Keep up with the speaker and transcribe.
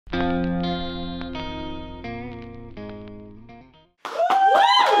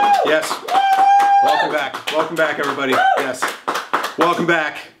Yes. Welcome back. Welcome back, everybody. Yes. Welcome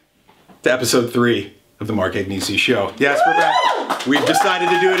back to episode 3 of the Mark Agnesi Show. Yes, we're back. We've decided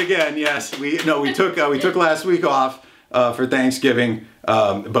to do it again. Yes. We took last week off for Thanksgiving,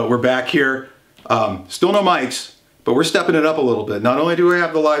 but we're back here. Still no mics, but we're stepping it up a little bit. Not only do we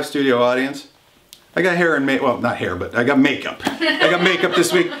have the live studio audience, I got hair and well, not hair, but I got makeup. I got makeup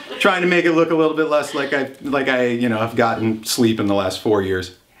this week, trying to make it look a little bit less like I I've gotten sleep in the last 4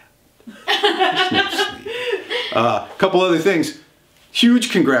 years. A couple other things.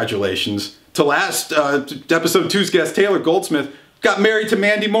 Huge congratulations to last episode 2's guest Taylor Goldsmith. Got married to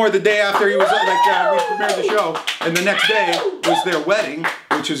Mandy Moore the day after he was we premiered the show, and the next day was their wedding,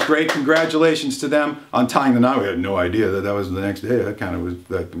 which was great. Congratulations to them on tying the knot. We had no idea that was the next day. That kind of was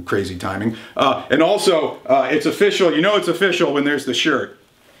crazy timing. And also, it's official. You know it's official when there's the shirt.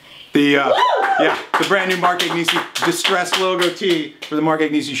 The brand new Mark Agnesi distressed logo tee for the Mark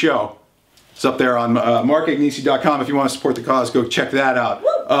Agnesi Show. It's up there on markagnesi.com. If you want to support the cause, go check that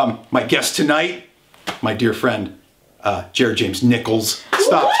out. My guest tonight, my dear friend, Jared James Nichols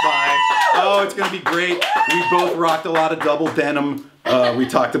stops by. Oh, it's gonna be great. We both rocked a lot of double denim. We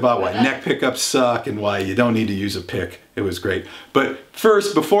talked about why neck pickups suck and why you don't need to use a pick. It was great. But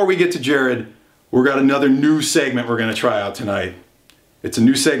first, before we get to Jared, we've got another new segment we're gonna try out tonight. It's a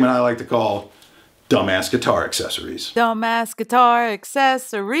new segment I like to call Dumbass Guitar Accessories. Dumbass Guitar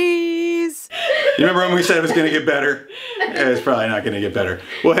Accessories. You remember when we said it was going to get better? It's probably not going to get better.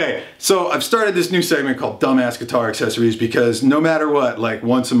 Well, hey, so I've started this new segment called Dumbass Guitar Accessories because no matter what, like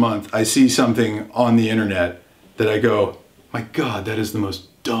once a month, I see something on the internet that I go, my God, that is the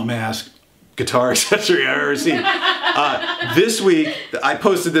most dumbass guitar accessory I've ever seen. This week, I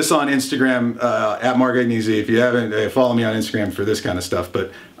posted this on Instagram at Mark Agnesi. If you haven't, follow me on Instagram for this kind of stuff.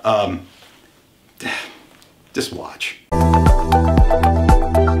 But just watch.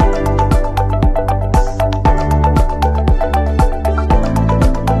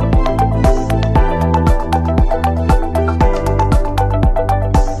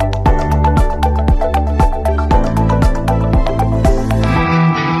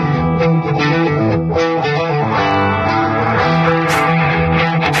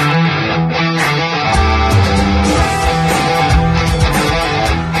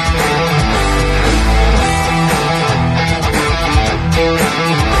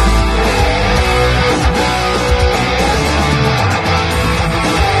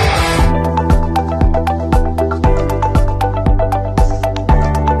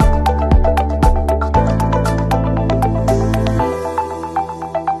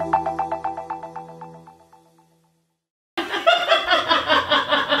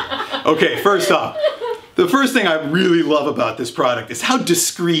 Okay, first off, the first thing I really love about this product is how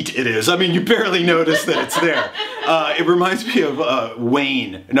discreet it is. I mean, you barely notice that it's there. It reminds me of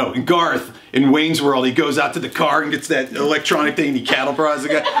Garth in Wayne's World. He goes out to the car and gets that electronic thing and he cattle prods the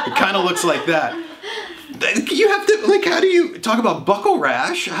guy. It kind of looks like that. You have to, like, how do you talk about buckle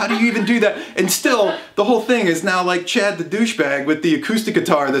rash? How do you even do that? And still, the whole thing is now like Chad the douchebag with the acoustic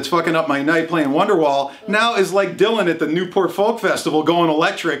guitar that's fucking up my night playing Wonderwall. Now is like Dylan at the Newport Folk Festival going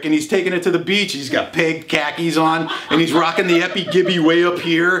electric and he's taking it to the beach. He's got peg khakis on and he's rocking the Epi Gibby way up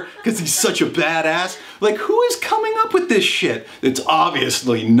here because he's such a badass. Like, who is coming up with this shit? It's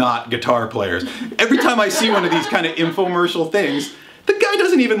obviously not guitar players. Every time I see one of these kind of infomercial things, the guy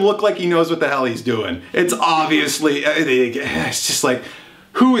doesn't even look like he knows what the hell he's doing. It's obviously, it's just like,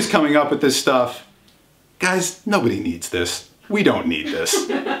 who is coming up with this stuff? Guys, nobody needs this. We don't need this.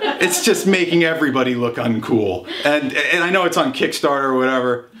 It's just making everybody look uncool. And I know it's on Kickstarter or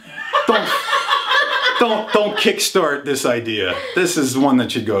whatever. Don't kickstart this idea. This is one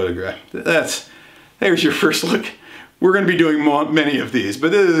that should go to, there's your first look. We're gonna be doing many of these,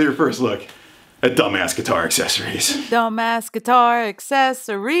 but this is your first look at Dumbass Guitar Accessories. Dumbass Guitar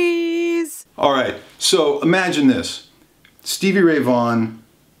Accessories. All right, so imagine this. Stevie Ray Vaughan,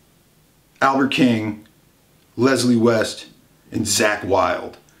 Albert King, Leslie West, and Zakk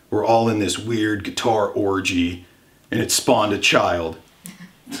Wylde were all in this weird guitar orgy, and it spawned a child.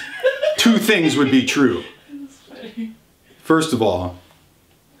 Two things would be true. First of all,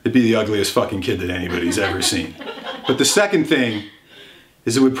 it'd be the ugliest fucking kid that anybody's ever seen. But the second thing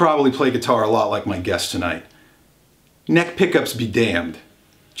is it would probably play guitar a lot like my guest tonight. Neck pickups be damned.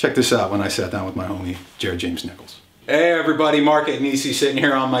 Check this out when I sat down with my homie, Jared James Nichols. Hey everybody, Mark Agnesi sitting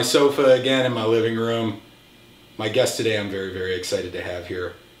here on my sofa again in my living room. My guest today I'm very, very excited to have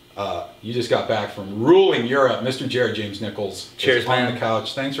here. You just got back from ruling Europe, Mr. Jared James Nichols. Cheers, man. On the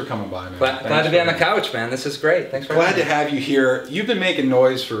couch. Thanks for coming by, man. Glad to be on the couch, man. This is great. Thanks for having me. Glad to have you here. You've been making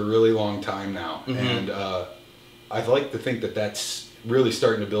noise for a really long time now, and I'd like to think that that's really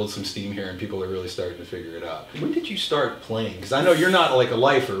starting to build some steam here, and people are really starting to figure it out. When did you start playing? Because I know you're not like a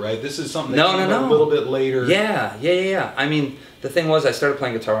lifer, right? This is something that came a little bit later. Yeah. I mean, the thing was, I started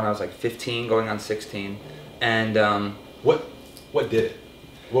playing guitar when I was like 15, going on 16, and what did it?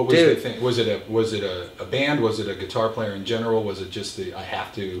 What was the thing? Was it a band? Was it a guitar player in general? Was it just the I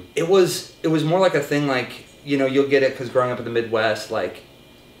have to? It was more like a thing, like, you know, you'll get it because growing up in the Midwest, like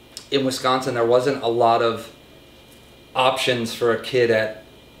in Wisconsin, there wasn't a lot of options for a kid at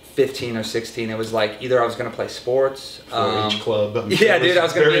 15 or 16. It was like either I was going to play sports, 4-H club. Yeah, dude, I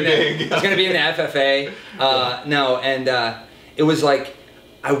was going to be in the FFA. It was like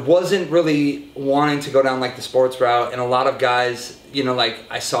I wasn't really wanting to go down like the sports route, and a lot of guys, you know, like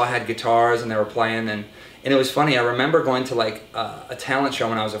I saw had guitars and they were playing, and it was funny. I remember going to like a talent show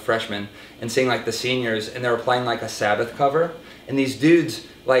when I was a freshman and seeing like the seniors, and they were playing like a Sabbath cover, and these dudes,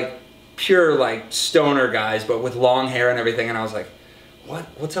 like pure like stoner guys, but with long hair and everything, and I was like,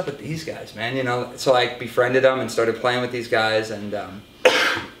 what's up with these guys, man? You know, so I befriended them and started playing with these guys, and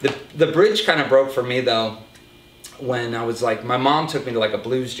the bridge kind of broke for me though when I was like, my mom took me to like a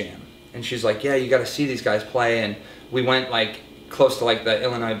blues jam, and she's like, yeah, you got to see these guys play, and we went like close to like the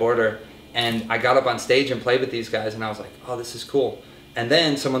Illinois border, and I got up on stage and played with these guys, and I was like, oh, this is cool. And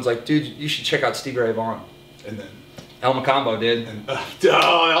then someone's like, dude, you should check out Stevie Ray Vaughan. And then El Macambo, dude.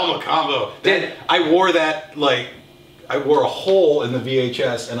 El Macambo. Dude, I wore that, like, I wore a hole in the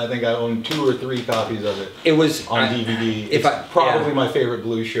VHS, and I think I own 2 or 3 copies of it. It was on DVD. It's probably my favorite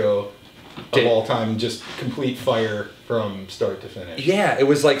blues show of all time. Just complete fire from start to finish. Yeah, it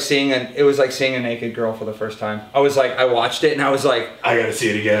was like seeing a naked girl for the first time. I was like, I watched it and I was like, I gotta see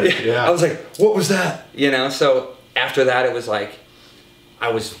it again. Yeah. I was like, what was that? You know. So after that, it was like,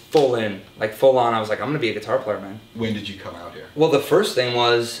 I was full on. I was like, I'm gonna be a guitar player, man. When did you come out here? Well, the first thing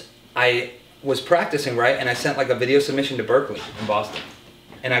was I was practicing, right, and I sent like a video submission to Berkeley in Boston,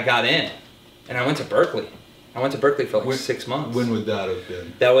 and I got in, and I went to Berkeley. I went to Berkeley for like 6 months. When would that have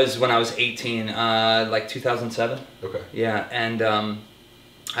been? That was when I was 18, like 2007. Okay. Yeah, and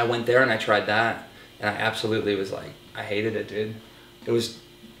I went there and I tried that, and I absolutely was like, I hated it, dude. It was.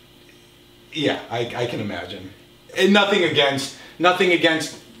 Yeah, I can imagine. And nothing against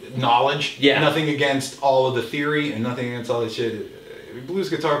knowledge. Yeah. Nothing against all of the theory, and nothing against all this shit. Blues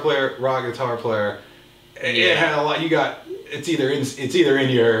guitar player, rock guitar player. It had a lot. You got. It's either in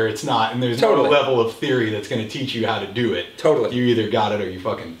you or it's not, and there's no level of theory that's going to teach you how to do it. Totally. You either got it or you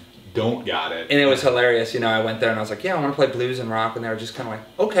fucking don't got it. And it was hilarious, you know. I went there and I was like, yeah, I want to play blues and rock, and they were just kind of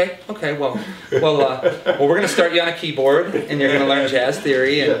like, okay, well, we're going to start you on a keyboard, and you're going to learn jazz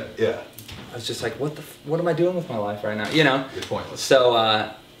theory. And yeah. I was just like, what am I doing with my life right now? You know. It's pointless. So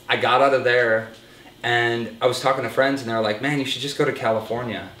I got out of there, and I was talking to friends, and they were like, man, you should just go to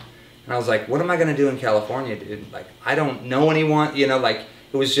California. And I was like, what am I going to do in California, dude? Like, I don't know anyone, you know, like,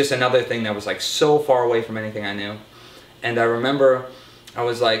 it was just another thing that was, like, so far away from anything I knew. And I remember I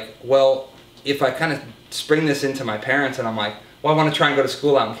was like, well, if I kind of spring this into my parents, and I'm like, well, I want to try and go to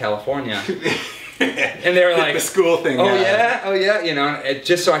school out in California. And they were like, the school thing. Oh, yeah, you know,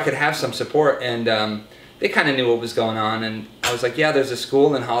 just so I could have some support. And they kind of knew what was going on. And I was like, yeah, there's a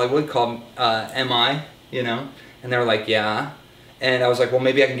school in Hollywood called MI, you know. And they were like, yeah. And I was like, well,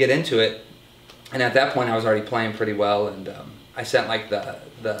 maybe I can get into it. And at that point, I was already playing pretty well, and I sent like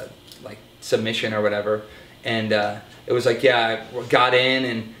the like submission or whatever, and it was like, yeah, I got in,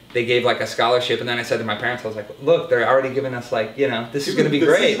 and they gave like a scholarship. And then I said to my parents, I was like, look, they're already giving us like, you know, this is gonna be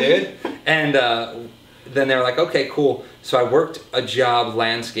great, dude. And then they were like, okay, cool. So I worked a job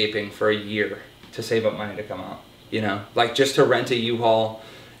landscaping for a year to save up money to come out, you know, like just to rent a U-Haul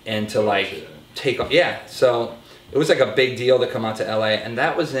and to like take off. Yeah, so. It was like a big deal to come out to LA, and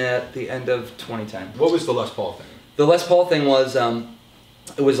that was at the end of 2010. What was the Les Paul thing? The Les Paul thing was,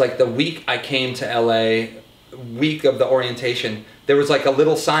 it was like the week I came to LA, week of the orientation, there was like a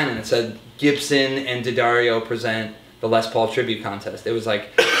little sign and it said, Gibson and D'Addario present the Les Paul Tribute Contest. It was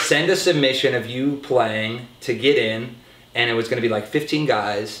like, send a submission of you playing to get in, and it was going to be like 15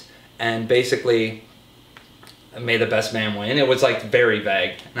 guys, and basically, may the best man win. It was like very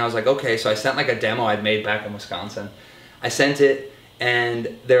vague. And I was like, okay, so I sent like a demo I'd made back in Wisconsin. I sent it,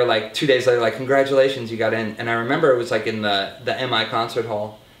 and they were like 2 days later, like, congratulations, you got in. And I remember it was like in the MI concert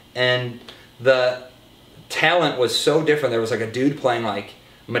hall, and the talent was so different. There was like a dude playing like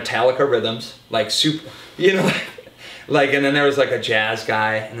Metallica rhythms, like super, you know, like, and then there was like a jazz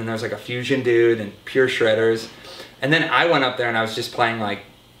guy, and then there was like a fusion dude and pure shredders. And then I went up there and I was just playing like,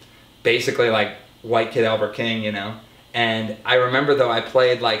 basically like, White Kid Albert King, you know. And I remember though I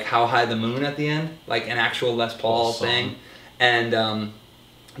played like How High the Moon at the end, like an actual Les Paul thing. And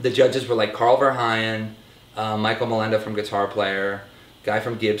the judges were like Carl Verheyen, Michael Melenda from Guitar Player, guy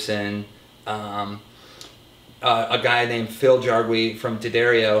from Gibson, a guy named Phil Jargui from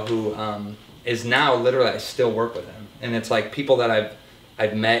D'Addario, who is now literally, I still work with him, and it's like people that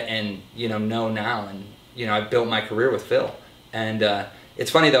I've met and know now, and I built my career with Phil. And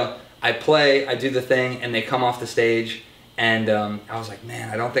it's funny though, I do the thing, and they come off the stage, and I was like, man,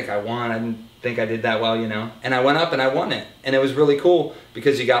 I don't think I won. I didn't think I did that well, And I went up and I won it, and it was really cool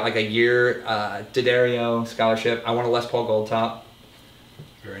because you got like a year D'Addario scholarship. I won a Les Paul Gold Top.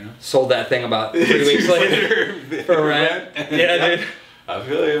 Very nice. Sold that thing about 3 weeks later for rent. Yeah, dude. I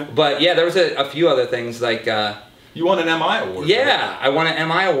feel you. But yeah, there was a few other things like. You won an MI award. Yeah, right? I won an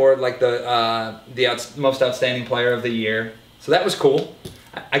MI award, like the most outstanding player of the year. So that was cool.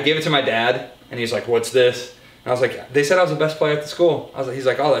 I gave it to my dad, and he's like, "What's this?" And I was like, "They said I was the best player at the school." He's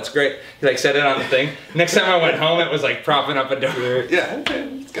like, "Oh, that's great." He like said it on the thing. Next time I went home, it was like propping up a door. Yeah,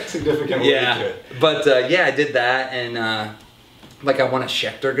 it's got significant weight to it. But yeah, I did that, and like I won a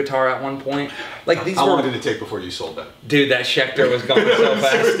Schecter guitar at one point. Like these. How long did it take before you sold that? Dude, that Schecter was gone so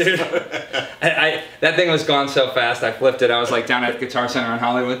fast, dude. That thing was gone so fast. I flipped it. I was like down at Guitar Center in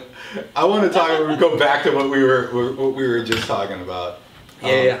Hollywood. I want to go back to what we were just talking about.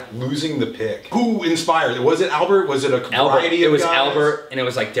 Yeah. Losing the pick. Who inspired it? Was it Albert? Was it a variety of guys? Albert, and it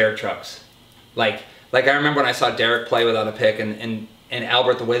was like Derek Trucks. Like I remember when I saw Derek play without a pick, and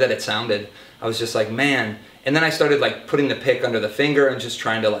Albert, the way that it sounded, I was just like, man. And then I started like putting the pick under the finger and just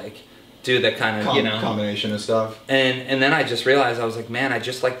trying to like do the kind of combination of stuff. And then I just realized, I was like, man, I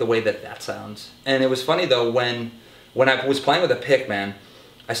just like the way that sounds. And it was funny though, when I was playing with a pick, man,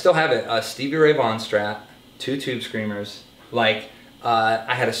 I still have it. A Stevie Ray Vaughan Strat, 2 tube screamers, like.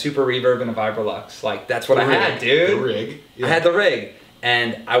 I had a super reverb and a Vibrolux. Like that's what I had, dude. The rig. Yeah. I had the rig,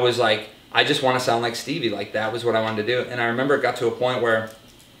 and I was like, I just want to sound like Stevie. Like that was what I wanted to do. And I remember it got to a point where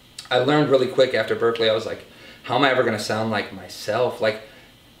I learned really quick after Berkeley. I was like, how am I ever gonna sound like myself? Like,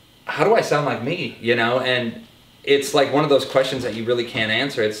 how do I sound like me? And it's like one of those questions that you really can't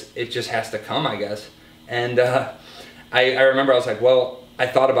answer. It just has to come, I guess. And I remember I was like, well, I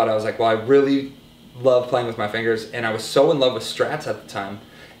thought about it. I was like, well, I really love playing with my fingers, and I was so in love with Strats at the time.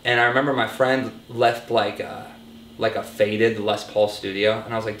 And I remember my friend left like a faded Les Paul Studio,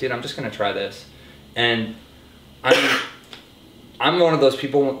 and I was like, dude, I'm just gonna try this. And I'm one of those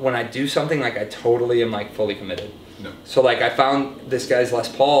people, when I do something, like I totally am like fully committed. No. So like I found this guy's Les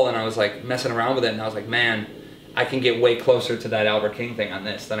Paul, and I was like messing around with it, and I was like, man, I can get way closer to that Albert King thing on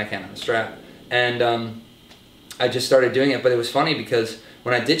this than I can on the Strat. And I just started doing it. But it was funny because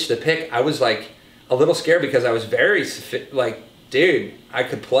when I ditched the pick, I was like a little scared because I was very like, dude, I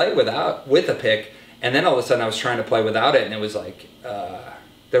could play with a pick, and then all of a sudden I was trying to play without it, and it was like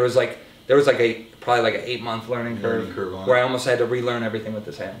there was probably like an 8-month learning curve where I almost had to relearn everything with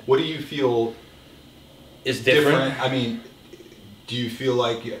this hand. What do you feel is different? I mean, do you feel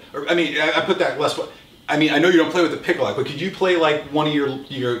like? I put that less. I mean, I know you don't play with the pick a lot, but could you play like one of your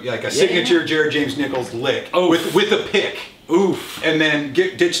like a signature Jared James Nichols lick with a pick? Oof. And then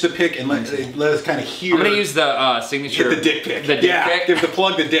ditch the pick and let us kind of hear. I'm gonna use the signature. Hit the dick pick. The dick pick.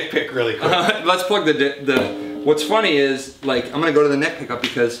 Plug the dick pick really quick. Let's plug the. What's funny is like I'm gonna go to the neck pickup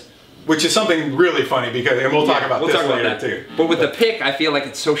because. Which is something really funny because, and we'll talk about this later too. But with the pick, I feel like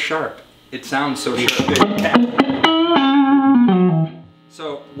it's so sharp. It sounds so sharp.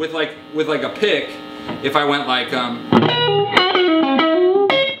 So with like a pick, if I went like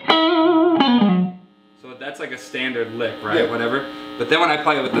so that's like a standard lick, right? Yeah. Whatever. But then when I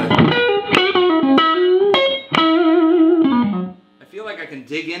play it with the, I feel like I can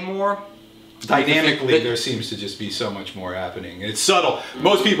dig in more. Dynamically, there seems to just be so much more happening. It's subtle.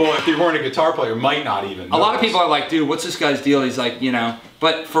 Most people, if they weren't a guitar player, might not even notice. A lot of people are like, dude, what's this guy's deal? He's like,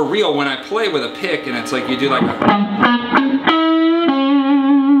 But for real, when I play with a pick and it's like you do like a...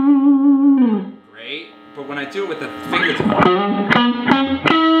 Great. But when I do it with the fingers...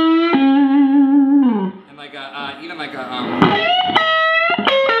 And like even like a...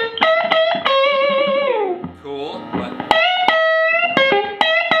 Cool, but...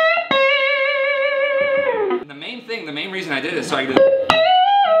 The main reason I did it so I could do,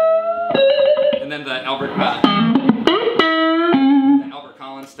 and then the Albert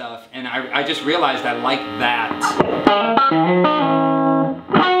Collins stuff, and I just realized I like that.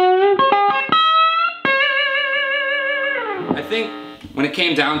 I think when it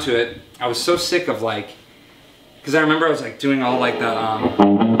came down to it, I was so sick of like, because I remember I was like doing all like the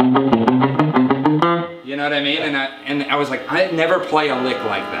you know what I mean? And I was like, I never play a lick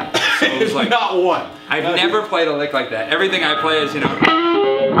like that. So it was like, not one. I've never played a lick like that. Everything I play is, And I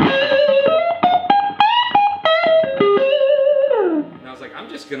was like, I'm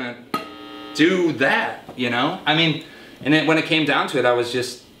just gonna do that, I mean, And then when it came down to it,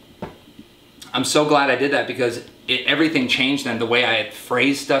 I'm so glad I did that, because everything changed then. The way I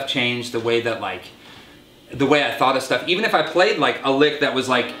phrased stuff changed, the way I thought of stuff. Even if I played like a lick that was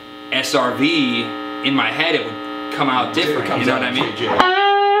like SRV in my head, it would come out different, you know what I mean?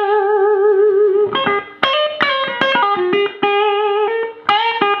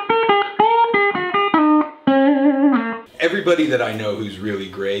 Everybody that I know who's really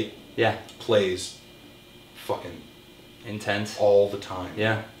great, yeah, plays fucking intense all the time.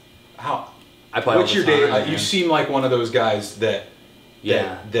 Yeah. How? I play. What's all your the day? time, You seem like one of those guys that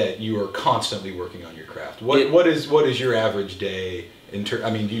yeah, that you are constantly working on your craft. What is your average day in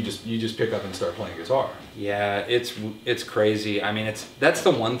I mean, you just pick up and start playing guitar. Yeah, it's crazy. I mean, that's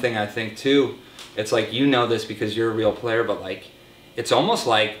the one thing I think too. It's like, you know this because you're a real player, but like, it's almost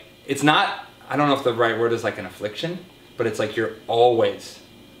like, it's not, I don't know if the right word is like an affliction, but it's like you're always,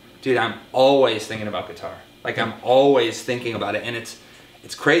 dude, I'm always thinking about guitar. Like, I'm always thinking about it, and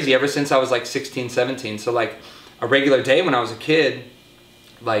it's crazy ever since I was like 16, 17. So like a regular day when I was a kid,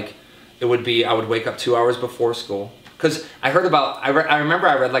 like it would be, I would wake up 2 hours before school. Cause I heard about, I remember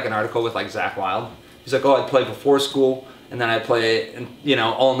I read like an article with like Zach Wilde. He's like, oh, I'd play before school, and then I'd play, and you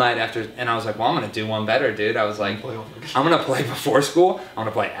know, all night after. And I was like, well, I'm gonna do one better, dude. I was like, I'm gonna play before school. I'm gonna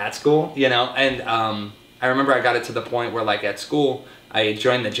play at school, you know. And I remember I got it to the point where like at school, I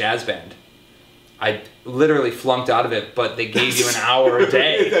joined the jazz band. I literally flunked out of it, but they gave you an hour a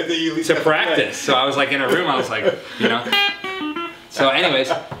day to practice. So I was like in a room, I was like, you know. So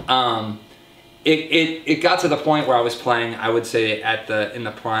anyways, it got to the point where I was playing, I would say in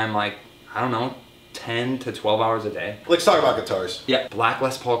the prime, like, I don't know, 10 to 12 hours a day. Let's talk about guitars. Yeah, Black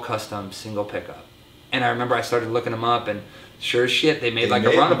Les Paul Custom single pickup. And I remember I started looking them up, and sure as shit, they made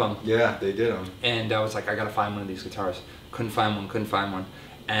a run of them. Yeah, they did them. And I was like, I gotta find one of these guitars. Couldn't find one.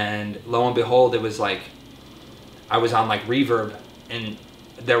 And lo and behold, it was like, I was on like Reverb, and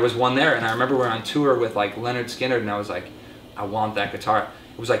there was one there. And I remember we were on tour with like Leonard Skinner, and I was like, I want that guitar.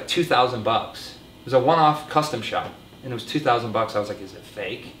 It was like $2,000. It was a one-off custom shop, and it was $2,000. I was like, is it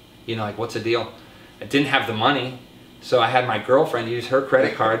fake? You know, like, what's the deal? I didn't have the money, so I had my girlfriend use her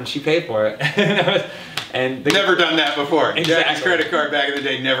credit card, and she paid for it. And never done that before. Exactly. Jackie's credit card back in the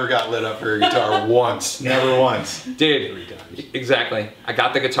day never got lit up for a guitar once. Never once. Dude, exactly. I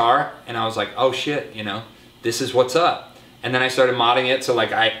got the guitar, and I was like, oh shit, you know, this is what's up. And then I started modding it, so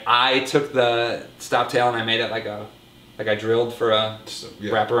like I took the stop tail and I made it like I drilled for a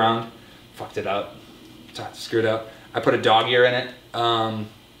wraparound, fucked it up, screwed up. I put a dog ear in it,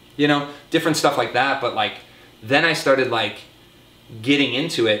 you know, different stuff like that. But like, then I started like getting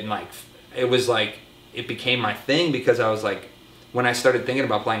into it, and like, it was like, it became my thing, because I was like, when I started thinking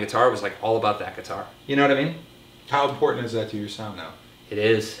about playing guitar, it was like all about that guitar. You know what I mean? How important is that to your sound now? It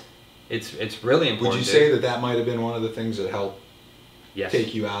is. It's really important. Would you say that might have been one of the things that helped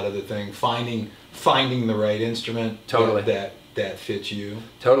take you out of the thing? Finding the right instrument totally that fits you.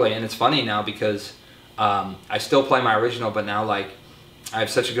 Totally. And it's funny now, because I still play my original, but now like I have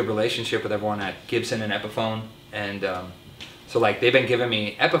such a good relationship with everyone at Gibson and Epiphone, and so like they've been giving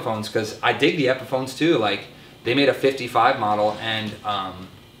me Epiphones, because I dig the Epiphones too. Like, they made a 55 model, and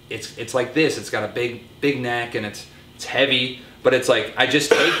it's like this. It's got a big neck, and it's heavy, but it's like, I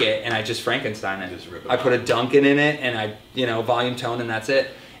just take it and I just Frankenstein it. I put a Duncan in it, and I, you know, volume tone, and that's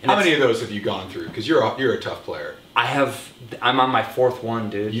it. And how many of those have you gone through? Because you're a tough player. I'm on my fourth one,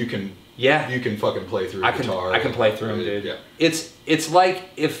 dude. You can fucking play through a guitar. I can play through them, dude. Yeah. It's like,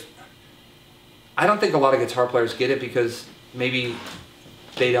 if I don't think a lot of guitar players get it, because maybe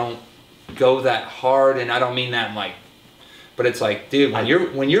they don't go that hard, and I don't mean that in like, but it's like, dude,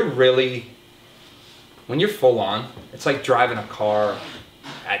 when you're full on, it's like driving a car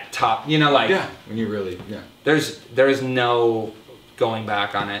at top, you know, like, yeah, when you really, yeah, there's no going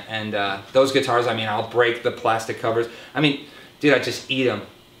back on it. And those guitars, I mean, I'll break the plastic covers. I mean, dude, I just eat them,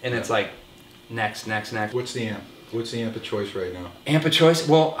 and it's like next. What's the amp? What's the amp of choice right now? Amp of choice?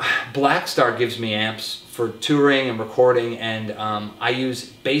 Well, Black Star gives me amps for touring and recording, and I use,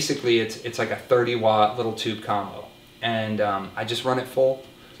 basically, it's like a 30 watt little tube combo, and I just run it full.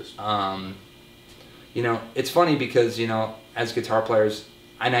 You know, it's funny because, you know, as guitar players,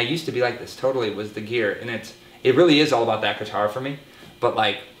 and I used to be like this, totally, was the gear, and it really is all about that guitar for me, but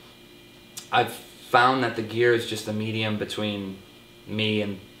like, I've found that the gear is just a medium between me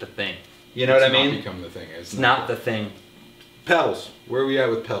and the thing. You know what I mean? It's not become the thing. It's not the thing. Pedals. Where are we at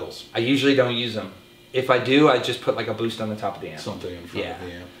with pedals? I usually don't use them. If I do, I just put like a boost on the top of the amp. Something in front of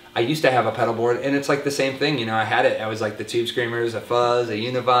the amp. I used to have a pedal board, and it's like the same thing. You know, I was like the Tube Screamers, a Fuzz, a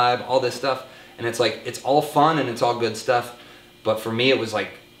Univibe, all this stuff. And it's like, it's all fun and it's all good stuff. But for me, it was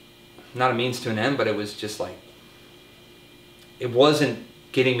like, not a means to an end, but it was just like, it wasn't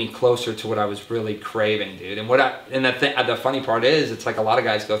getting me closer to what I was really craving, dude. And the funny part is, it's like a lot of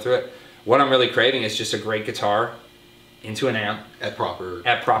guys go through it. What I'm really craving is just a great guitar into an amp at proper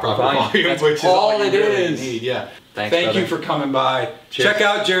volume. That's which all is all it you really is. need. Yeah. Thanks, Thank brother. you for coming by. Cheers. Check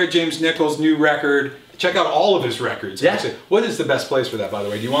out Jared James Nichols' new record. Check out all of his records. Yeah. What is the best place for that, by the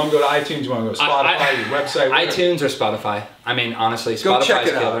way? Do you want to go to iTunes? Do you want to go to Spotify? Your website? Whatever. iTunes or Spotify. I mean, honestly, Go Spotify's check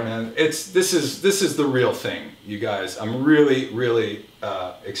it killer. out, man. This is the real thing, you guys. I'm really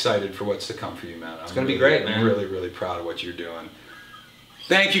excited for what's to come for you, man. It's gonna be great, man. I'm really proud of what you're doing.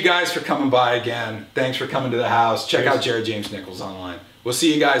 Thank you guys for coming by again. Thanks for coming to the house. Check out Jared James Nichols online. We'll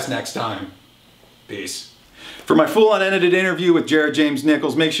see you guys next time. Peace. For my full unedited interview with Jared James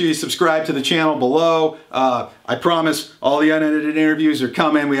Nichols, make sure you subscribe to the channel below. I promise all the unedited interviews are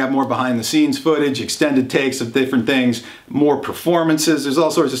coming. We have more behind the scenes footage, extended takes of different things, more performances. There's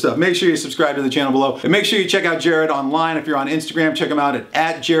all sorts of stuff. Make sure you subscribe to the channel below. And make sure you check out Jared online. If you're on Instagram, check him out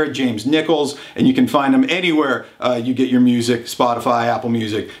at Jared James Nichols. And you can find him anywhere you get your music, Spotify, Apple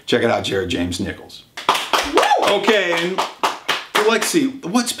Music. Check it out, Jared James Nichols. Okay, and let's see,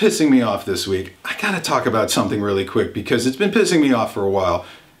 what's pissing me off this week? I gotta talk about something really quick because it's been pissing me off for a while.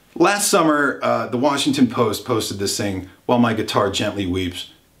 Last summer, the Washington Post posted this thing, "While My Guitar Gently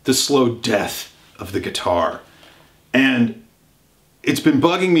Weeps, the slow death of the guitar." And it's been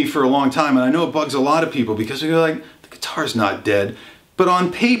bugging me for a long time, and I know it bugs a lot of people because they're like, the guitar's not dead. But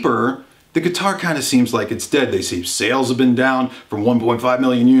on paper, the guitar kind of seems like it's dead. They see sales have been down from 1.5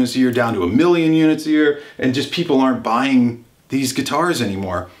 million units a year down to 1 million units a year, and just people aren't buying these guitars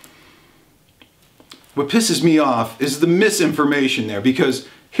anymore. What pisses me off is the misinformation there, because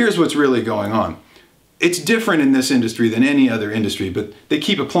here's what's really going on. It's different in this industry than any other industry, but they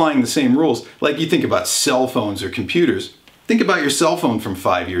keep applying the same rules. Like you think about cell phones or computers. Think about your cell phone from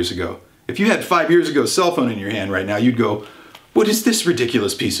 5 years ago. If you had 5 years ago cell phone in your hand right now, you'd go, what is this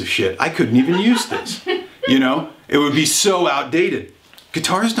ridiculous piece of shit? I couldn't even use this. You know, it would be so outdated.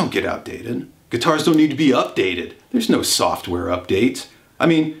 Guitars don't get outdated. Guitars don't need to be updated. There's no software updates. I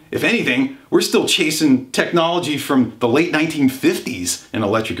mean, if anything, we're still chasing technology from the late 1950s in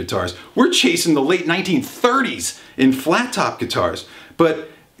electric guitars. We're chasing the late 1930s in flat top guitars. But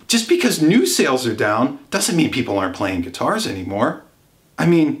just because new sales are down doesn't mean people aren't playing guitars anymore. I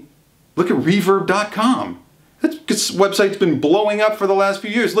mean, look at reverb.com. That website's been blowing up for the last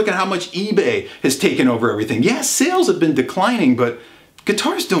few years. Look at how much eBay has taken over everything. Yes, sales have been declining, but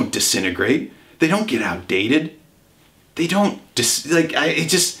guitars don't disintegrate. They don't get outdated. They don't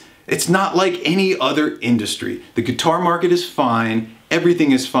it's not like any other industry. The guitar market is fine.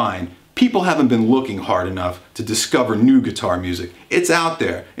 Everything is fine. People haven't been looking hard enough to discover new guitar music. It's out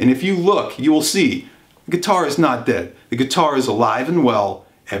there. And if you look, you will see the guitar is not dead. The guitar is alive and well.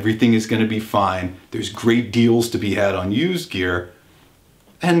 Everything is going to be fine. There's great deals to be had on used gear.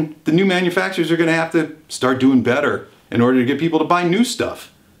 And the new manufacturers are going to have to start doing better in order to get people to buy new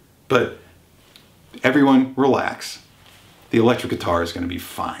stuff. But everyone relax. The electric guitar is going to be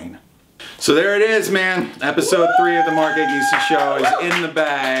fine. So there it is, man. Episode 3 of the Mark Agnesi Show is in the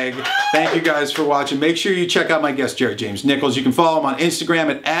bag. Thank you guys for watching. Make sure you check out my guest, Jared James Nichols. You can follow him on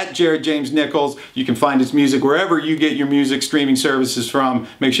Instagram at Jared James Nichols. You can find his music wherever you get your music streaming services from.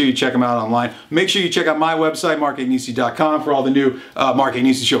 Make sure you check him out online. Make sure you check out my website, markagnesi.com, for all the new Mark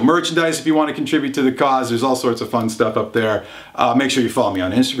Agnesi Show merchandise if you want to contribute to the cause. There's all sorts of fun stuff up there. Make sure you follow me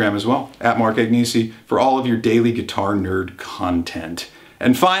on Instagram as well, at Mark Agnesi, for all of your daily guitar nerd content.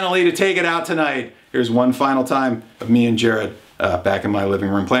 And finally, to take it out tonight, here's one final time of me and Jared back in my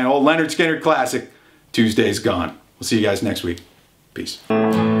living room playing old Leonard Skinner classic, Tuesday's Gone. We'll see you guys next week. Peace.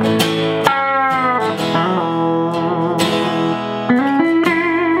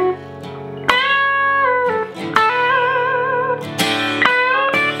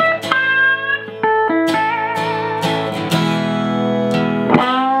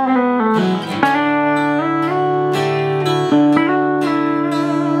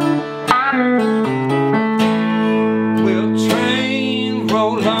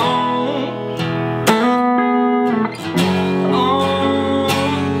 Roll on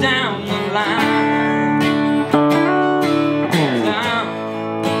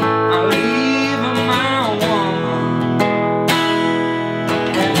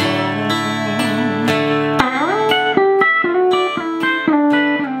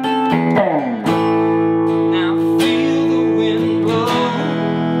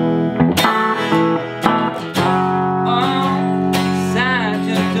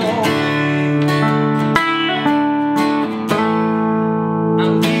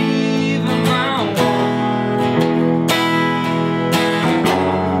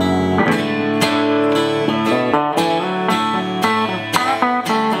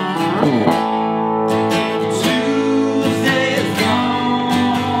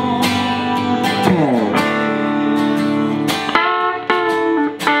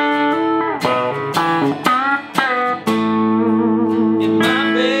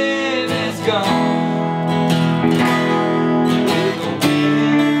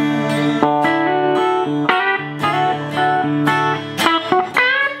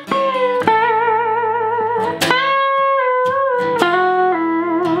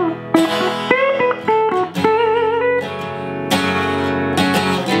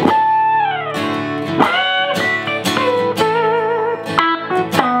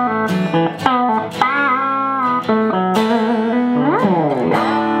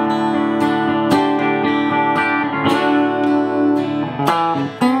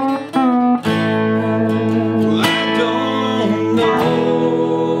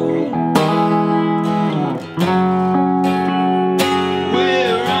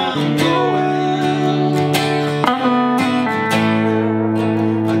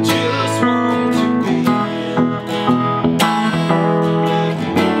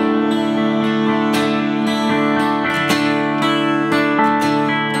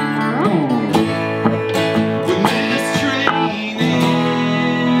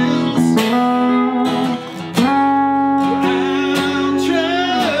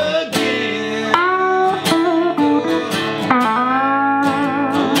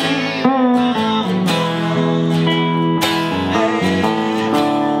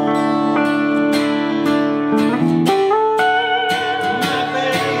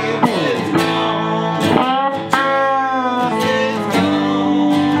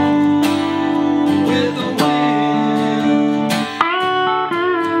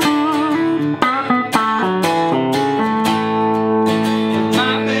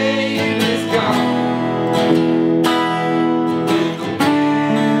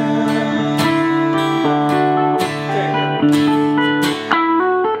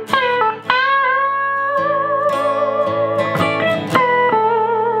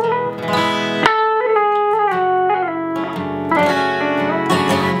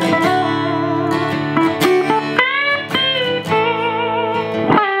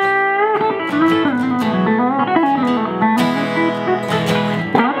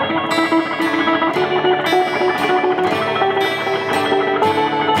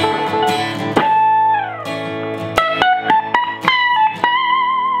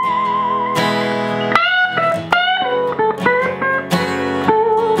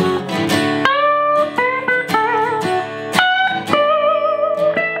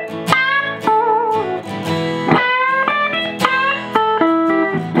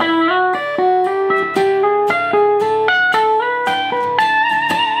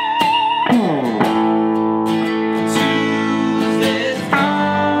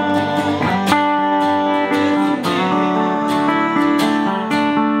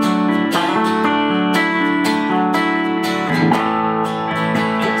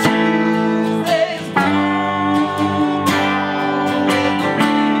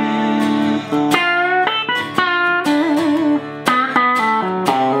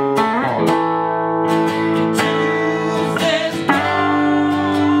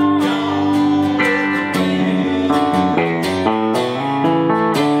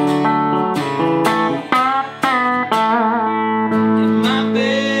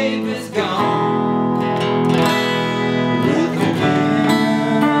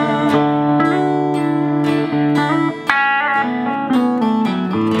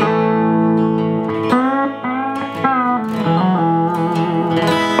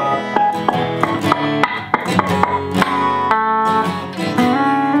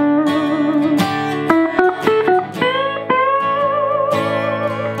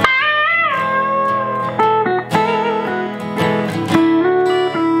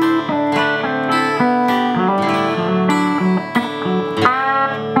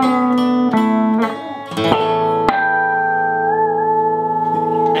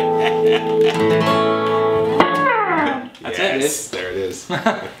Yes, there it is.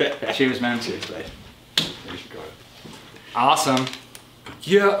 Cheers, man. Cheers, buddy. There you go. Awesome.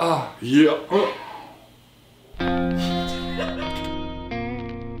 Yeah. Yeah.